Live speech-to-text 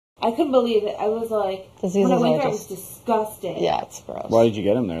I couldn't believe it. I was like, when I went there, I was disgusted. Yeah, it's gross. Why did you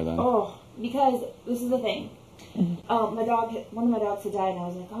get him there then? Oh, because this is the thing. One of my dogs had died, and I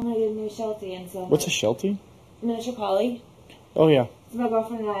was like, oh, I'm gonna get a new Sheltie. And so what's a Sheltie? Miniature collie. Oh yeah. So my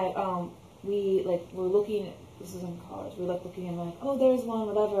girlfriend and I, we were looking. This was in college. We were looking and we're like, oh, there's one,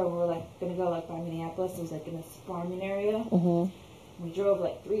 whatever. And we were gonna go by Minneapolis. It was in this farming area. Mm-hmm. We drove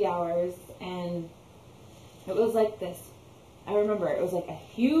 3 hours, and it was this. I remember it was a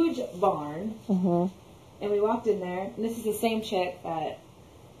huge barn, and we walked in there, and this is the same chick that,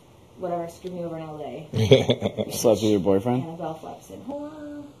 whatever, screwed me over in L.A. Slept with your boyfriend? Annabelle Flexen.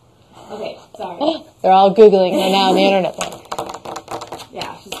 Okay, sorry. They're all Googling it now on the internet. Though.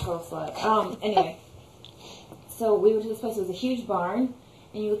 Yeah, she's a total slut. Anyway, so we went to this place. It was a huge barn,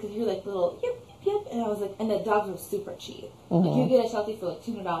 and you could hear little yip, yip, yip, and I was and the dogs were super cheap. You get a Sheltie for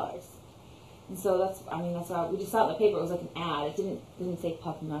 $200. And so that's why we just saw it in the paper. It was an ad. It didn't say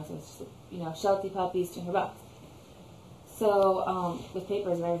puppy mice. It was just Sheltie puppies, $200. So with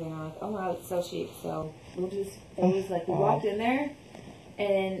papers and everything, I'm like, oh my god, it's so cheap. So we walked in there,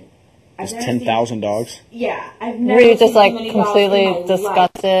 and there's 10,000 dogs. Yeah, I've never. Were you just seen so many completely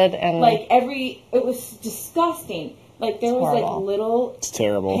disgusted life. and it was disgusting. There was horrible. Little. It's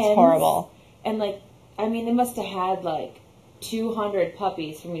terrible. Pens, it's horrible. And they must have had 200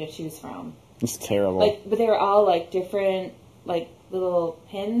 puppies for me to choose from. It's terrible. But they were all different little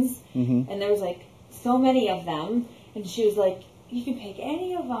pins, and there was so many of them. And she was like, "You can pick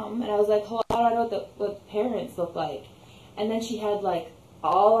any of them." And I was like, "How do I know what parents look like?" And then she had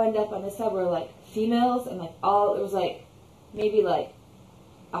all lined up on this side were females, and all it was maybe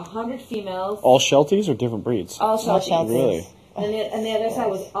 100 females. All Shelties or different breeds? All Shelties. Really? And the other side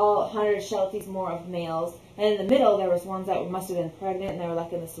was all 100 Shelties, more of males. And in the middle, there was ones that must have been pregnant, and they were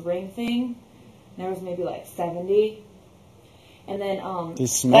in this ring thing. And there was maybe 70. And then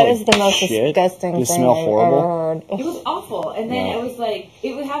that is the most disgusting thing smell horrible. I've ever heard. It was awful. And then it was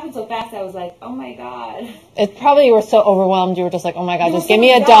it would happen so fast. I was like, oh my god. It probably you were so overwhelmed. You were just like, oh my god, just give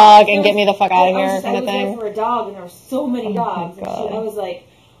me a dog and get me the fuck out of here, kind of thing. I was there for a dog, and there were so many dogs. And I was like,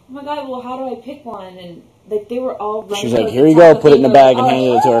 oh my god, well, how do I pick one? And they were all running. She was like, here you go, put it in the bag and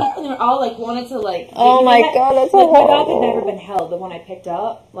handed it to her. And they were all wanted to oh my god, that's so horrible. My dog had never been held. The one I picked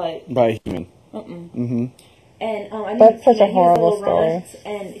up, by a human. And that's such a horrible story.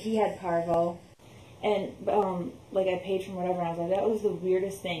 And he had parvo, and I paid for whatever. And I was like, that was the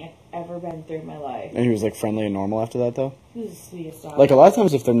weirdest thing I've ever been through in my life. And he was friendly and normal after that, though. He was the sweetest dog. A lot of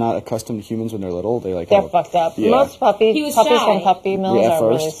times, if they're not accustomed to humans when they're little, they're fucked up. Yeah. Most puppies from puppy mills are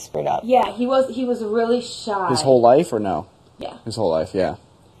really screwed up. Yeah, he was really shy. His whole life, or no? Yeah. His whole life, yeah.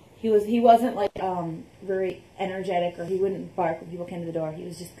 He wasn't very energetic, or he wouldn't bark when people came to the door. He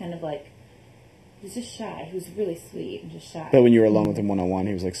was just kind of he was just shy. He was really sweet and just shy. But when you were alone with him one-on-one,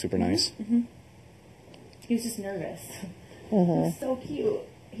 he was super nice. Mm-hmm. He was just nervous. He was so cute.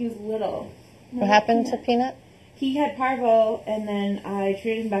 He was little. What happened to Peanut? He had parvo, and then I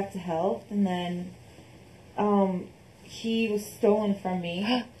treated him back to health, and then he was stolen from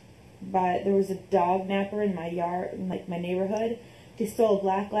me. But there was a dog napper in my yard, in my neighborhood. They stole a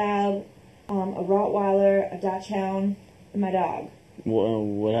black lab, a Rottweiler, a Dachshund, and my dog.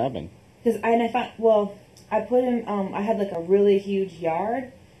 What happened? I put him, I had a really huge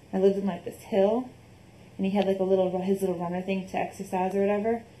yard. I lived in this hill, and he had his little runner thing to exercise or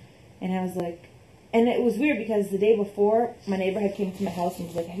whatever. And I was and it was weird because the day before, my neighbor had came to my house and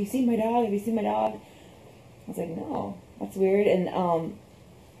was like, have you seen my dog? Have you seen my dog? I was like, no, that's weird. And I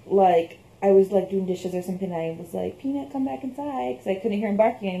was doing dishes or something, and I was like, Peanut, come back inside, because I couldn't hear him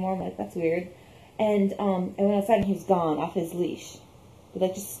barking anymore. I'm like, that's weird. And I went outside, and he was gone off his leash.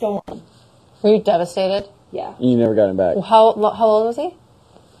 Just stolen. Were you devastated? Yeah. You never got him back. How old was he?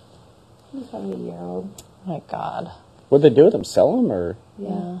 He was probably a year old. Oh my god. What'd they do with him? Sell him, or?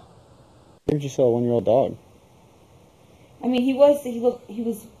 Yeah. Why did you sell a 1-year-old dog? He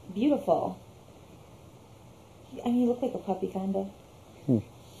was beautiful. He looked like a puppy, kind of.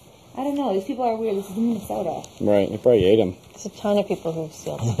 I don't know. These people are weird. This is in Minnesota. Right. They probably ate him. There's a ton of people who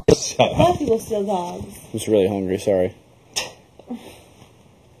steal dogs. A lot of people steal dogs. I was really hungry. Sorry.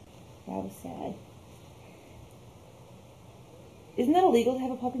 That was sad. Isn't that illegal to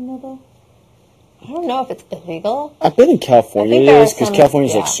have a puppy mill, though? I don't know if it's illegal. I bet in California it is, because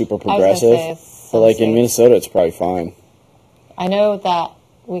California's super progressive. But in Minnesota, it's probably fine. I know that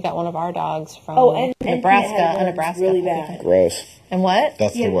we got one of our dogs from Nebraska. Nebraska. Really bad. Gross. And what?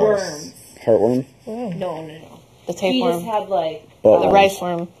 That's the worst. Worms. Heartworm? No. The tapeworm. He just had the rice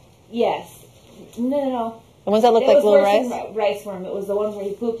worm. Yes. No. The ones that look like little rice? Rice worm. It was the ones where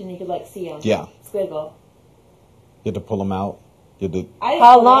he pooped and you could see him. Yeah. Squiggle. You had to pull them out.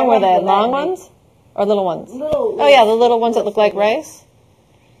 How long were they? Long ones? Or little ones? Little, oh, yeah, the little ones that look like rice?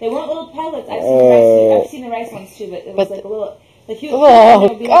 They weren't little pellets. I've seen the rice ones too, but it was like a little... Like you oh,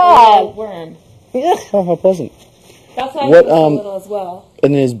 would be God. Like a worm. Oh, how pleasant. That's why I was a little as well.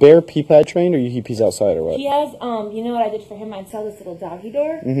 And is Bear pee pad trained, or he pees outside, or what? He has, you know what I did for him? I installed this little doggy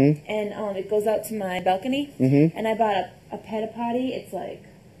door, and it goes out to my balcony, and I bought a pet potty. It's like...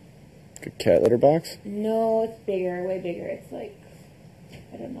 A cat litter box? No, it's bigger, way bigger. It's like,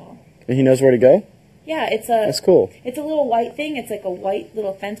 I don't know. And he knows where to go? Yeah, That's cool. It's a little white thing. It's like a white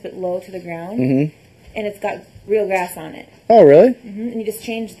little fence, but low to the ground, and it's got real grass on it. Oh, really? And you just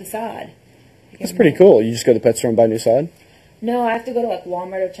change the sod. That's pretty cool. You just go to the pet store and buy new sod? No, I have to go to like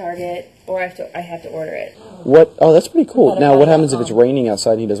Walmart or Target, or I have to order it. What? Oh, that's pretty cool. Now, what happens if it's raining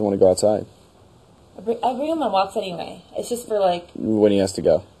outside and he doesn't want to go outside? I bring him on walks anyway. It's just for like... When he has to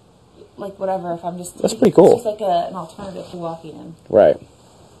go. Like whatever, if I'm just... That's pretty cool. It's just like an alternative to walking him. Right.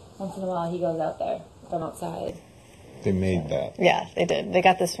 Once in a while he goes out there, if I'm outside. They made that. Yeah, they did. They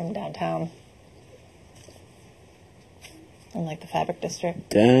got this from downtown. In like the fabric district.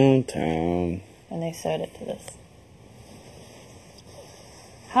 Downtown. And they sewed it to this.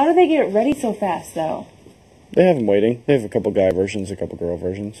 How do they get it ready so fast, though? They have them waiting. They have a couple guy versions, a couple girl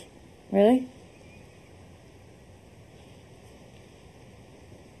versions. Really?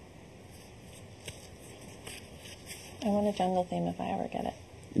 I want a jungle theme if I ever get it.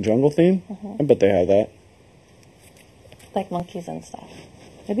 Jungle theme? I bet they have that. Like monkeys and stuff.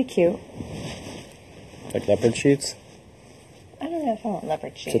 That'd be cute. Like leopard sheets? I don't know if I want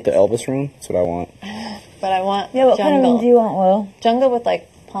leopard sheets. Is it the Elvis room? That's what I want. But I want what jungle. kind of room do you want, Will? Jungle with like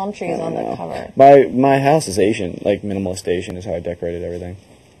palm trees on the cover. My house is Asian. Like minimalist Asian is how I decorated everything.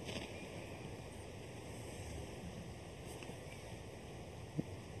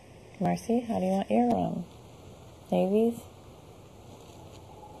 Marcy, how do you want your room? Navies?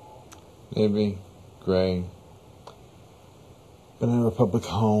 Navy, gray. Banana Republic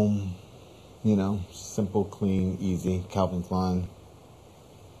home. You know, simple, clean, easy. Calvin Klein.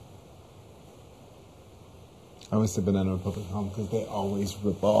 I always say Banana Republic home because they always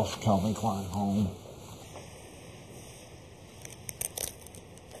rip off Calvin Klein home.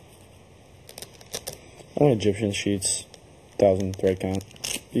 I want Egyptian sheets. 1,000 thread count.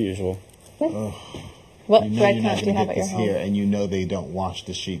 The usual. What You know thread you're not count do you gonna have get at your this home? here, and you know they don't wash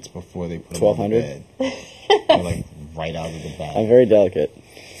the sheets before they put them on the 1,200? bed. They're like right out of the bag. I'm very delicate.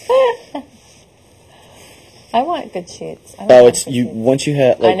 I want good sheets. Oh, it's you. Once you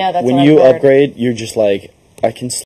have, like, I know, that's when what you I've heard. upgrade, you're just like, I can